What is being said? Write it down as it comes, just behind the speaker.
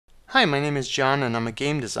Hi, my name is John and I'm a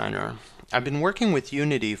game designer. I've been working with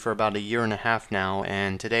Unity for about a year and a half now,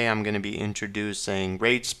 and today I'm going to be introducing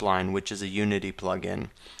RageSpline, which is a Unity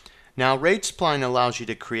plugin. Now, RageSpline allows you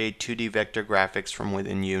to create 2D vector graphics from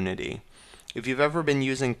within Unity. If you've ever been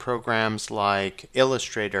using programs like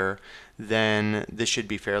Illustrator, then this should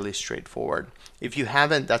be fairly straightforward. If you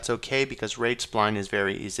haven't, that's okay because RageSpline is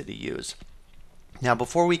very easy to use. Now,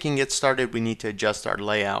 before we can get started, we need to adjust our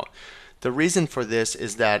layout. The reason for this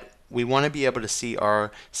is that we want to be able to see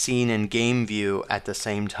our scene and game view at the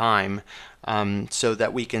same time so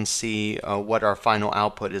that we can see what our final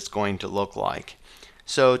output is going to look like.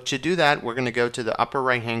 So to do that, we're going to go to the upper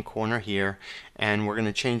right hand corner here and we're going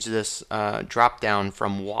to change this drop down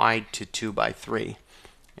from wide to 2 by 3.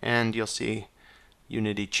 And you'll see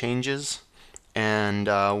Unity changes, and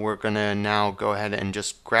we're going to now go ahead and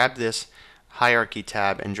just grab this hierarchy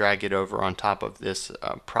tab and drag it over on top of this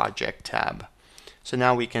project tab. So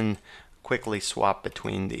now we can quickly swap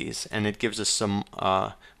between these, and it gives us some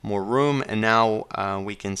more room, and now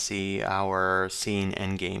we can see our scene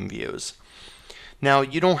and game views. Now,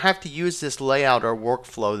 you don't have to use this layout or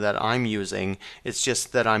workflow that I'm using. It's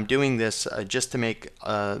just that I'm doing this just to make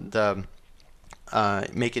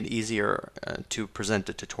make it easier to present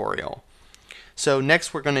the tutorial. So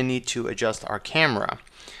next we're going to need to adjust our camera.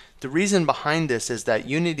 The reason behind this is that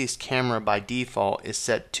Unity's camera by default is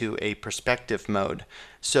set to a perspective mode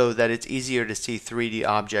so that it's easier to see 3D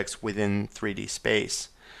objects within 3D space.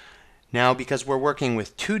 Now, because we're working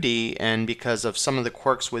with 2D and because of some of the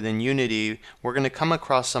quirks within Unity, we're going to come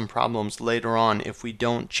across some problems later on if we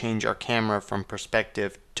don't change our camera from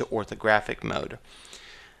perspective to orthographic mode.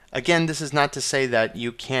 Again, this is not to say that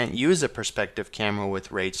you can't use a perspective camera with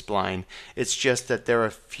RageSpline. It's just that there are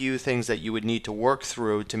a few things that you would need to work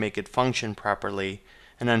through to make it function properly,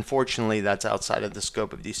 and unfortunately that's outside of the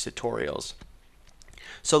scope of these tutorials.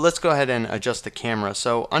 So let's go ahead and adjust the camera.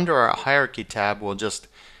 So under our hierarchy tab, we'll just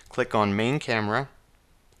click on main camera,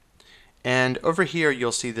 and over here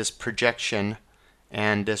you'll see this projection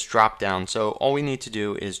and this drop down. So all we need to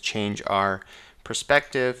do is change our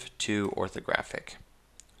perspective to orthographic.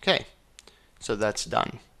 Okay, so that's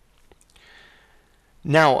done.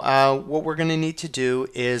 Now, what we're going to need to do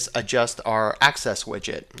is adjust our access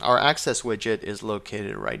widget. Our access widget is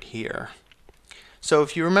located right here. So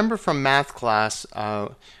if you remember from math class,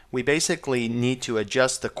 we basically need to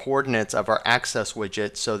adjust the coordinates of our access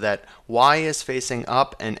widget so that y is facing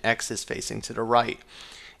up and x is facing to the right.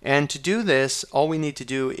 And to do this, all we need to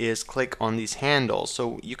do is click on these handles.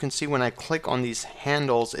 So you can see when I click on these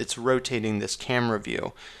handles, it's rotating this camera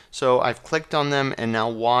view. So I've clicked on them, and now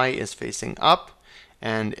y is facing up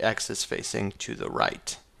and x is facing to the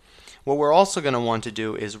right. What we're also going to want to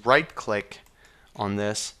do is right click on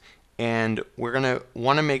this, and we're going to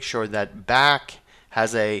want to make sure that back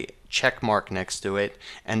has a check mark next to it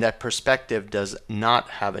and that perspective does not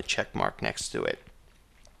have a check mark next to it.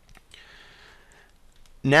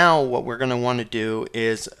 Now what we're going to want to do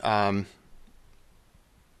is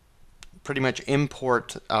pretty much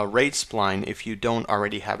import RageSpline if you don't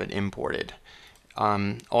already have it imported.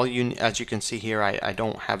 As you can see here, I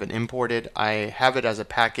don't have it imported. I have it as a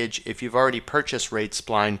package. If you've already purchased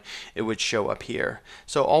RageSpline, it would show up here.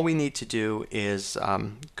 So all we need to do is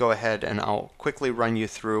go ahead, and I'll quickly run you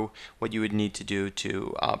through what you would need to do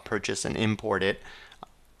to purchase and import it.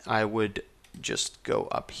 I would just go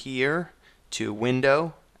up here to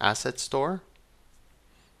Window, Asset Store.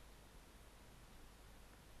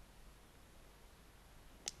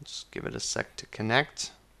 Just give it a sec to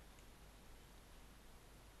connect.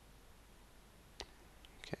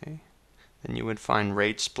 Okay, then you would find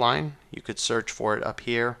RageSpline. You could search for it up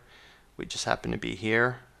here. We just happen to be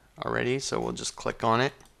here already, so we'll just click on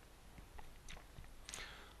it.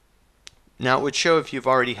 Now it would show if you've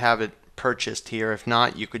already have it purchased here. If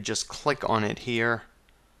not, you could just click on it here,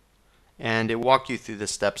 and it will walk you through the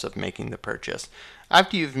steps of making the purchase.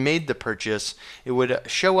 After you've made the purchase, it would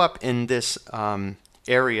show up in this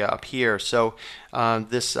area up here. So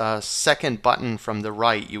this second button from the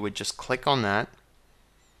right, you would just click on that,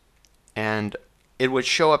 and it would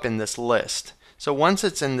show up in this list. So once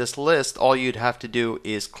it's in this list, all you'd have to do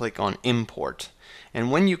is click on Import.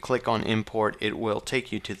 And when you click on Import, it will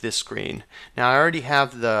take you to this screen. Now I already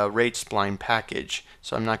have the RageSpline package,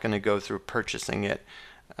 so I'm not going to go through purchasing it.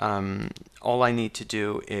 All I need to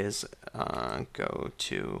do is go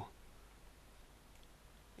to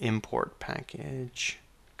Import Package,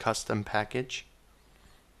 Custom Package.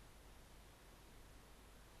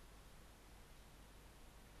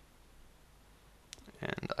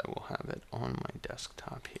 And I will have it on my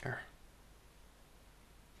desktop here.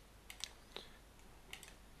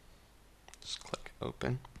 Just click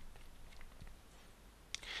Open.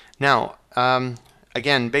 Now,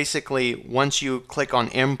 again, basically, once you click on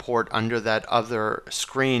import under that other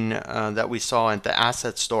screen that we saw at the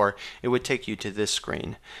asset store, it would take you to this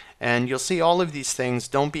screen. And you'll see all of these things.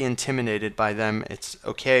 Don't be intimidated by them. It's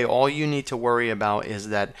okay. All you need to worry about is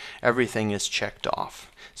that everything is checked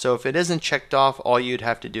off. So if it isn't checked off, all you'd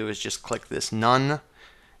have to do is just click this none,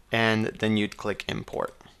 and then you'd click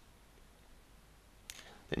import.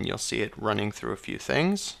 Then you'll see it running through a few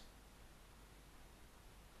things.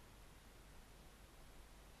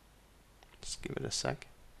 Just give it a sec.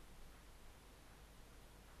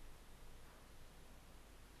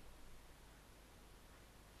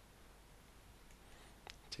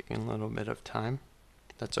 Taking a little bit of time.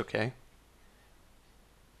 That's okay.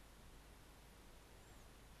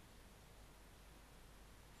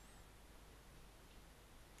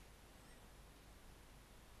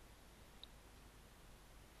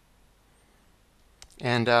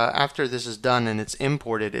 And after this is done and it's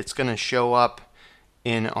imported, it's going to show up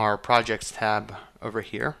in our projects tab over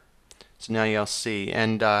here. So now you'll see.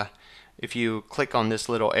 And if you click on this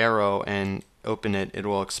little arrow and open it, it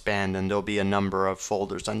will expand, and there'll be a number of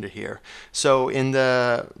folders under here. So in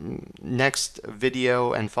the next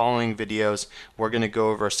video and following videos, we're going to go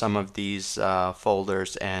over some of these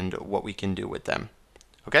folders and what we can do with them.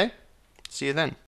 Okay? See you then.